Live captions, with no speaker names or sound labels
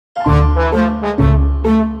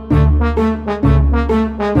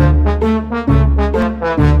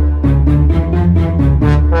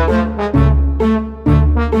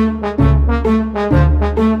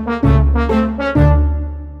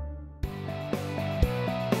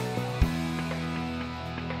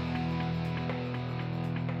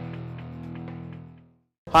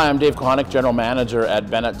Hi, I'm Dave Kohanic, General Manager at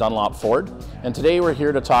Bennett, Dunlop, Ford, and today we're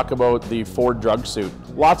here to talk about the Ford drug suit.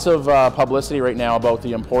 Lots of publicity right now about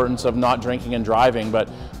the importance of not drinking and driving, but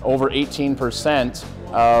over 18%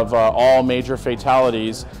 of all major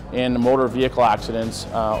fatalities in motor vehicle accidents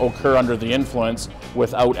occur under the influence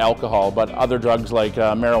without alcohol, but other drugs like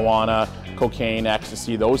marijuana, cocaine,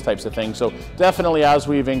 ecstasy, those types of things. So definitely, as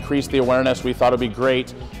we've increased the awareness, we thought it'd be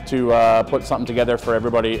great to put something together for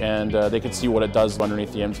everybody, and they could see what it does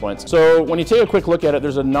underneath the influence. So when you take a quick look at it,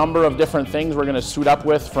 there's a number of different things we're going to suit up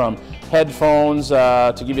with, from headphones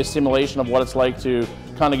to give you a simulation of what it's like to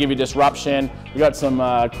kind of give you disruption. We got some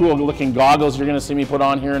cool looking goggles you're going to see me put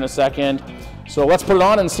on here in a second. So let's put it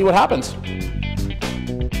on and see what happens.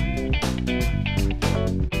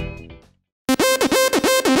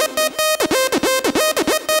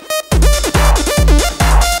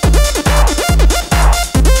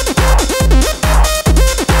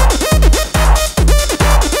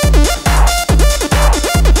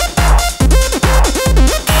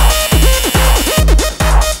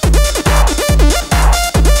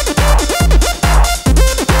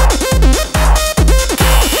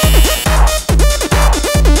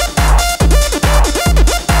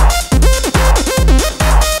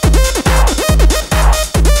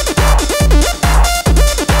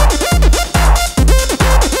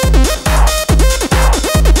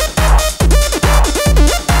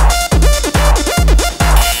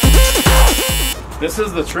 This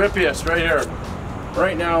is the trippiest right here.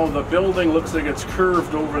 Right now the building looks like it's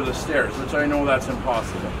curved over the stairs, which I know that's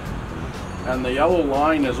impossible. And the yellow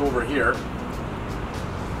line is over here.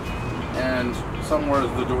 And somewhere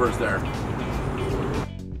the door is there.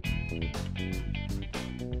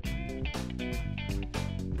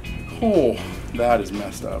 Oh, that is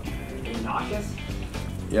messed up. Are you nauseous?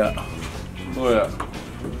 Yeah. Oh yeah.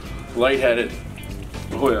 Lightheaded.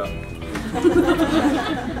 Oh yeah.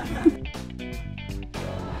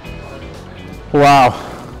 Wow,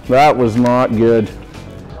 that was not good.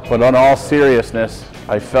 But in all seriousness,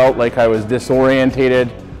 I felt like I was disorientated,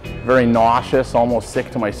 very nauseous, almost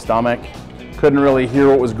sick to my stomach. Couldn't really hear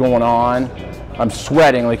what was going on. I'm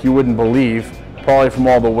sweating like you wouldn't believe, probably from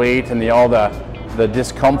all the weight and all the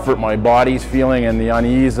discomfort my body's feeling and the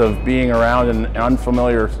unease of being around an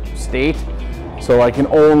unfamiliar state. So I can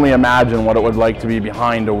only imagine what it would like to be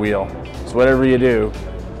behind a wheel. So whatever you do,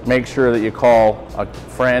 make sure that you call a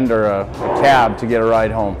friend or a cab to get a ride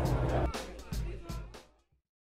home.